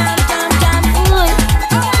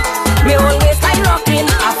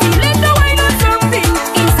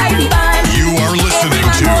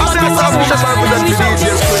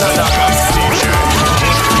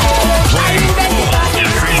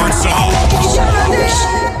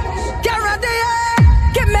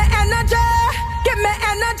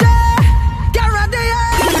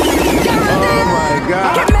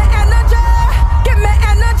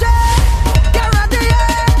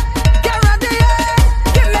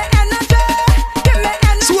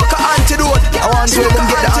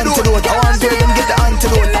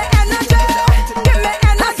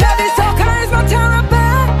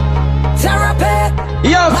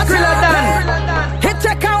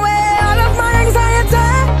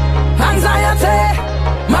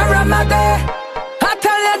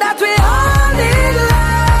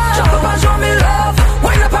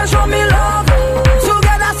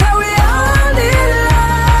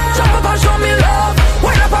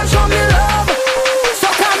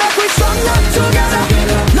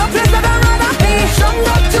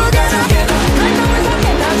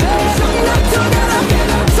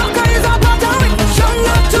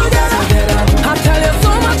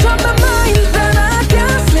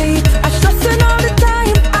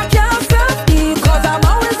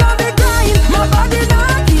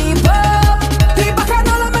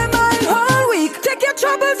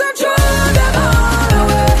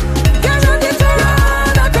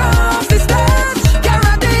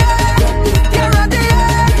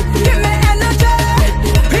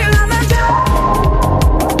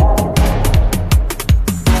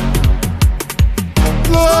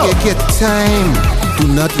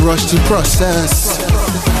 not rush the process.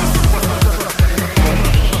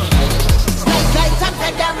 Lights and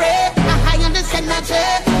feather, a high on the energy.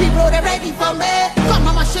 People are ready for me. Come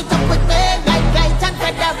on, shoot up with me. Lights and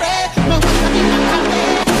feather, no one's coming back from me.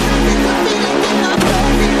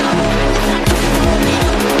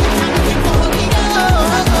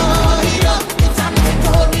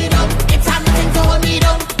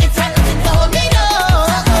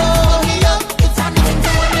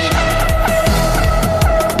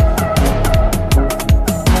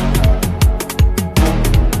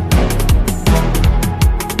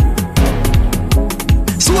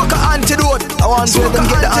 Soca Antidote. I want to them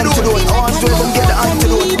get the antidote. I want to them get the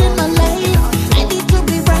antidote. I need to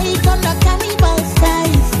be right on the carnival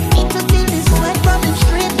skies. Need to feel the sweat running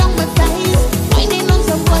straight down my thighs. Finding on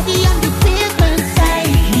somebody on the pavement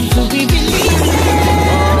side. Need to be released.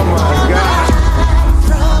 Oh my God.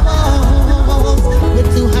 Troubles. With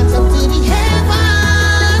two hands up to the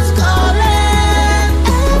heavens calling.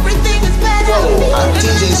 Everything is better. Follow at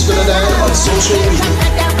DJ Squilladine on social media.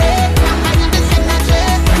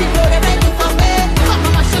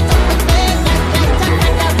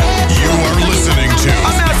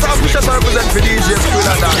 Represent for DJ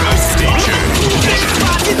Squilladine Station.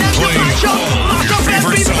 Playing all your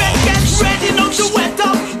favorite songs. Get ready now to wet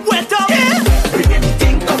up, yeah. Bring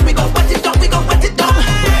anything, cause we gon' wet it down, we gon' wet it down.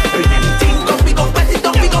 Bring anything, cause we gon' wet it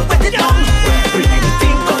down, we gon' wet it down. Bring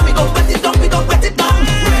anything, cause we gon' wet it down, we gon' wet it down.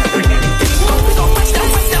 Bring anything, cause we gon' wet it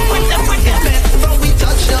down, wet it down, wet it down, wet it down. When we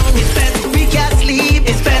touch down, it's best, we can't sleep,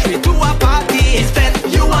 it's best. We do a party, it's best,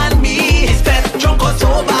 you and me, it's best. Drunk or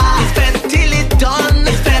sober, it's best, till it's done,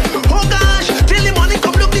 it's best. Oh gosh, till the morning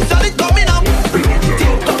come, look, the sun is coming up. Bring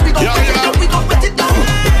anything, cause we gon' wet it down, we gon' wet it down.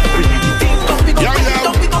 Bring anything, cause we gon' wet it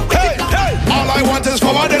down, we gon' wet it down. Hey, all I want is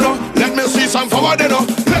forward, you know. Let me see some forward, you know.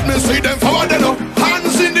 Let me see them forward, you know.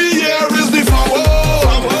 Hands in the air is the forward.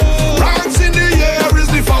 Hands in the air is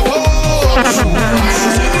the forward. Hands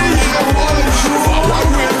in the air, forward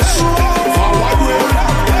wave. Forward wave.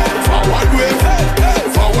 Forward wave.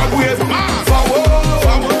 Forward wave.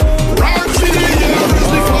 Forward. Hands in the air is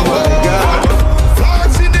the forward.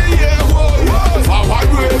 Flags in the air, forward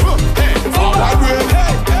wave. Forward wave.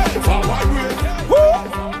 Forward wave.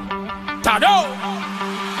 Tado!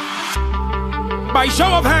 By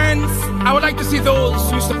show of hands, I would like to see those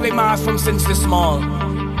who used to play mass from since this small.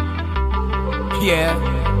 Yeah.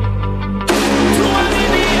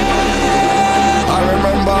 I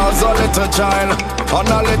remember as a little child on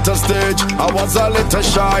a little stage. I was a little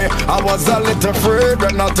shy, I was a little afraid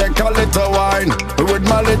when I take a little wine with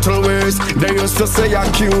my little ways. They used to say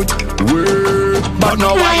I'm cute, weird. But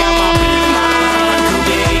now I am a big man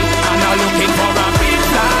today, and I'm looking for a big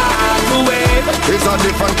flag to wave. It's a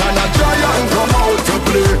different kind of giant come out to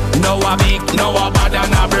play. No a big, no a bad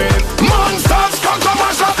and a brave. Monsters come to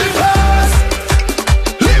mash up the place.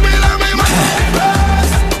 Leave me, let me mash up the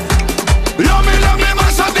place. Love me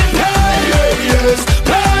mash up the place. Yes,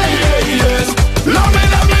 yes. Love me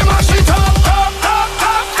mash it up.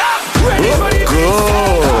 Ready for the big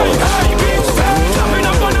stage. Hey, big stage. Coming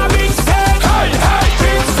up on a big stage. Hey,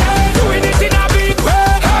 big stage. Doing it in a big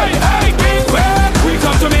way. Hey, big way. We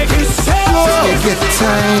come to make it safe. Get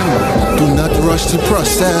time. Do not rush the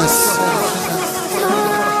process.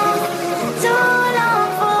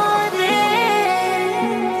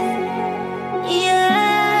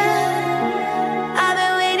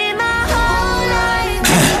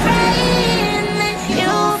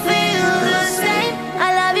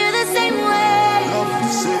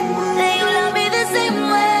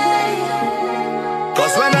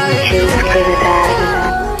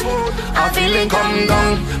 I'm feeling come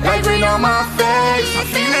down, like rain on my face. I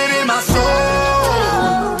feel it in my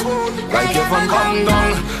soul, like heaven come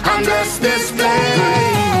down and bless this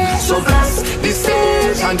place. So bless this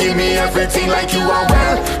stage and give me everything like you are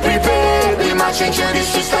well prepared. We marching through the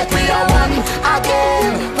streets like we are one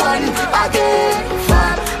again, family.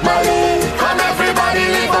 Come everybody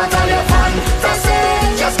live out all your fun. That's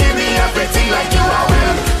it, just give me everything like you are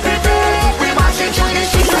well prepared. We marching through the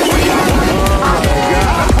streets like we are one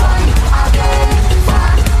again.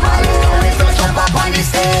 On the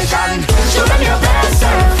stage and show them your best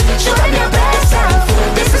self, show them your best self.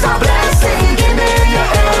 This is a blessing, give me your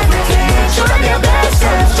everything. Show them your best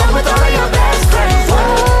self, jump with all of your best friends.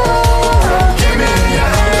 Whoa, give me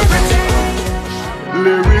your everything.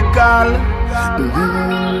 Lyrical.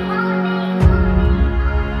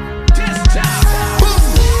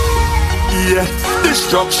 Yeah,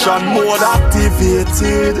 destruction mode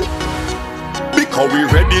activated. Cause we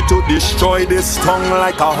ready to destroy this tongue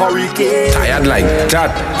like a hurricane. Tired like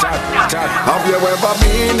that. Have you ever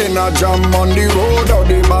been in a jam on the road or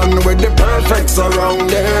the man with the perfect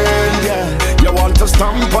surrounding? Yeah. You want to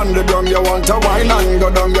stamp on the drum, you want to whine and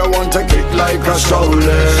go down, you want to kick like a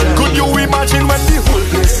shoulder. Could you imagine when the whole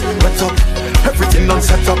place wet up? Everything done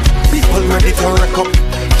set up, people ready to wreck up.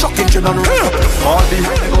 Truck engine on wreck up. All the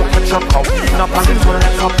hell go catch up, how we not a little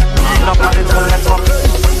let up, we not a little let up.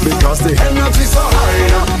 Because the energy so high,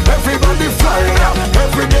 everybody fly.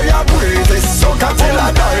 Every day I breathe, it's soca till I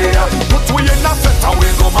die. Put we in a set and we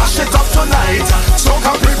go mash it up tonight.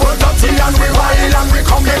 Soca people dirty and we wild and we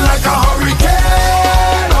come in like a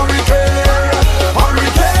hurricane. Hurricane,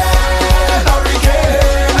 hurricane,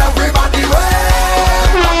 hurricane. Everybody wave.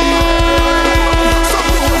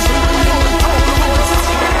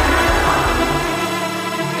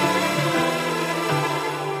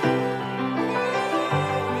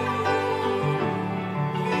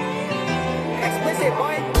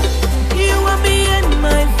 You and me and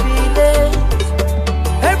my feelings,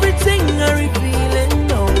 everything I revealing,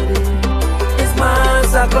 notice it's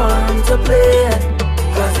mass I come to play,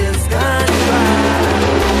 cause it's carnival.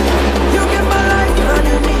 You give my life and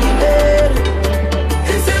you need it.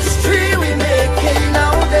 This history we making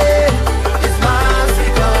nowadays. It's mass we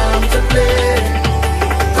come to play,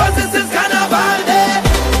 cause this is carnival day.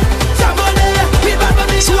 Chabone, we back on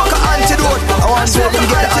the Soca Antidote. I want to let them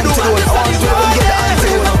get the antidote. I want to let them get the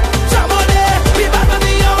antidote.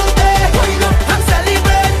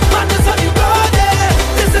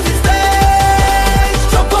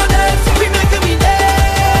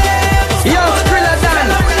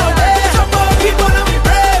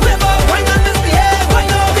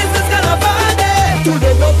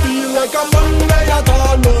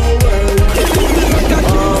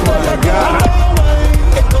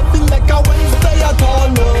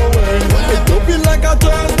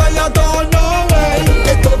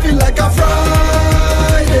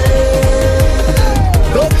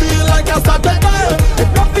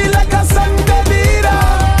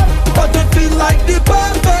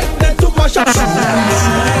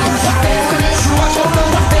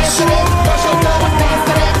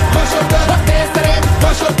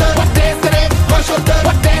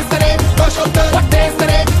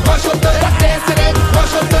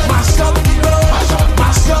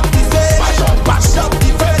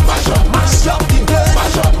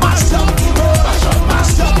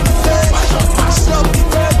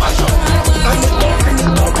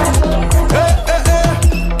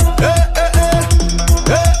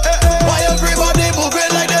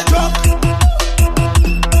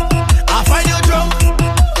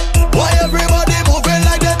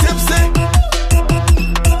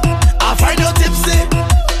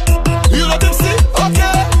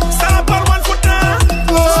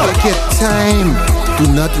 Time. Do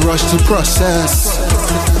not rush the process.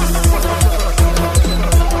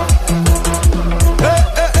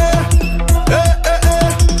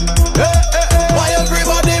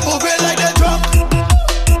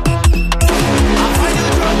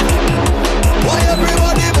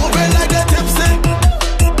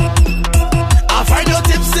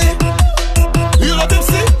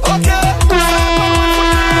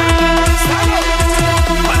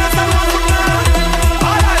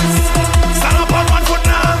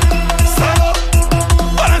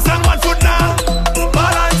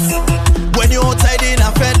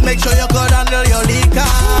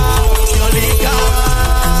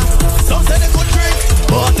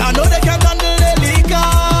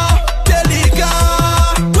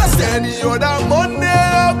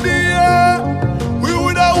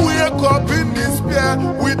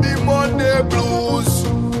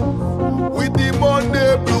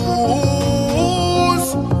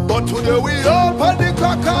 Today we open the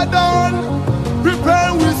cracker down, prepare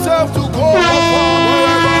ourselves to go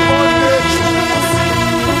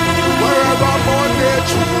wherever Monday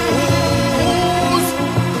choose.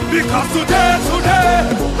 Because today,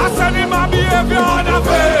 I send in my behavior on a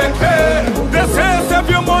fake. They say save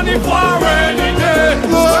your money for a rainy day.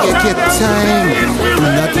 Take your time, do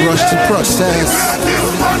not rush the process. This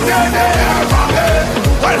Monday they ever made.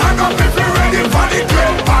 Well, hang up if you're ready for the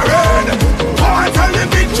great parade. I tell the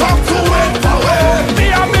big chop to wait away. Me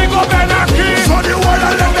and me go Benaki. So the world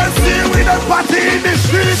will let them see we the party in the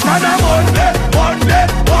streets. And a Monday.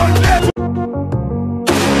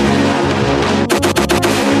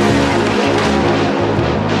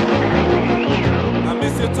 I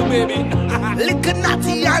miss you too, baby. Lick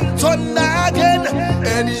natty and thunder again.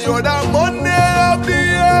 Any other Monday of the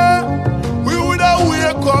year, we would have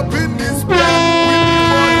wake up in this place.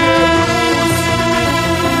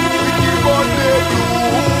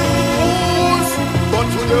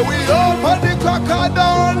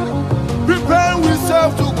 crocodile.